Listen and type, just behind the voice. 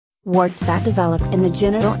Warts that develop in the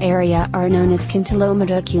genital area are known as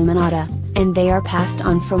Scintillomata acuminata, and they are passed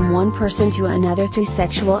on from one person to another through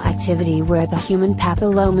sexual activity where the human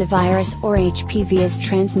papillomavirus or HPV is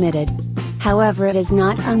transmitted. However, it is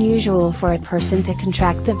not unusual for a person to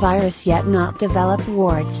contract the virus yet not develop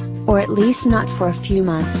warts, or at least not for a few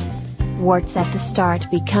months. Warts at the start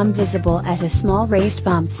become visible as a small raised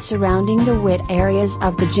bumps surrounding the wet areas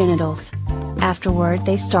of the genitals. Afterward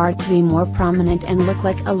they start to be more prominent and look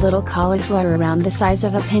like a little cauliflower around the size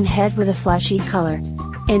of a pinhead with a fleshy color.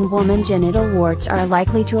 In women, genital warts are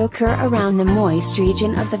likely to occur around the moist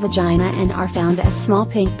region of the vagina and are found as small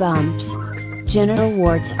pink bumps. Genital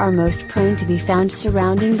warts are most prone to be found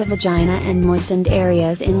surrounding the vagina and moistened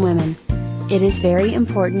areas in women. It is very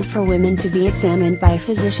important for women to be examined by a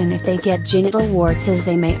physician if they get genital warts, as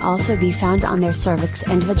they may also be found on their cervix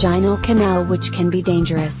and vaginal canal, which can be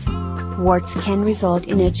dangerous. Warts can result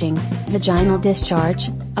in itching, vaginal discharge,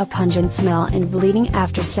 a pungent smell and bleeding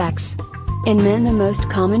after sex. In men, the most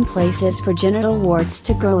common places for genital warts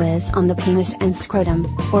to grow is on the penis and scrotum,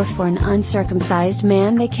 or for an uncircumcised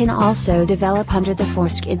man they can also develop under the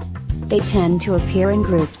foreskin. They tend to appear in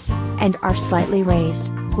groups, and are slightly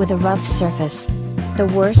raised, with a rough surface.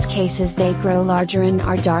 The worst cases they grow larger and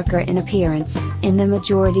are darker in appearance. In the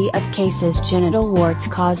majority of cases, genital warts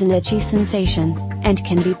cause an itchy sensation, and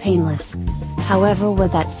can be painless. However,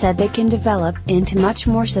 with that said, they can develop into much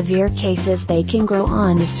more severe cases. They can grow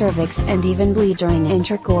on the cervix and even bleed during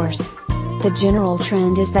intercourse. The general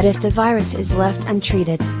trend is that if the virus is left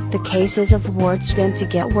untreated, the cases of warts tend to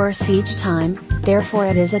get worse each time. Therefore,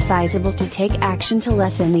 it is advisable to take action to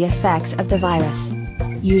lessen the effects of the virus.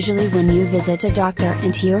 Usually when you visit a doctor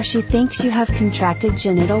and he or she thinks you have contracted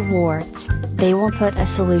genital warts, they will put a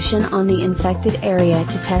solution on the infected area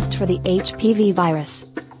to test for the HPV virus.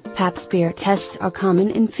 Pap smear tests are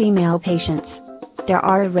common in female patients. There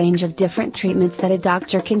are a range of different treatments that a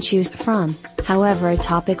doctor can choose from, however a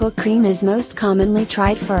topical cream is most commonly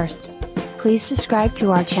tried first. Please subscribe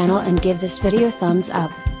to our channel and give this video a thumbs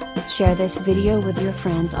up. Share this video with your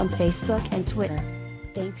friends on Facebook and Twitter.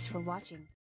 Thanks for watching.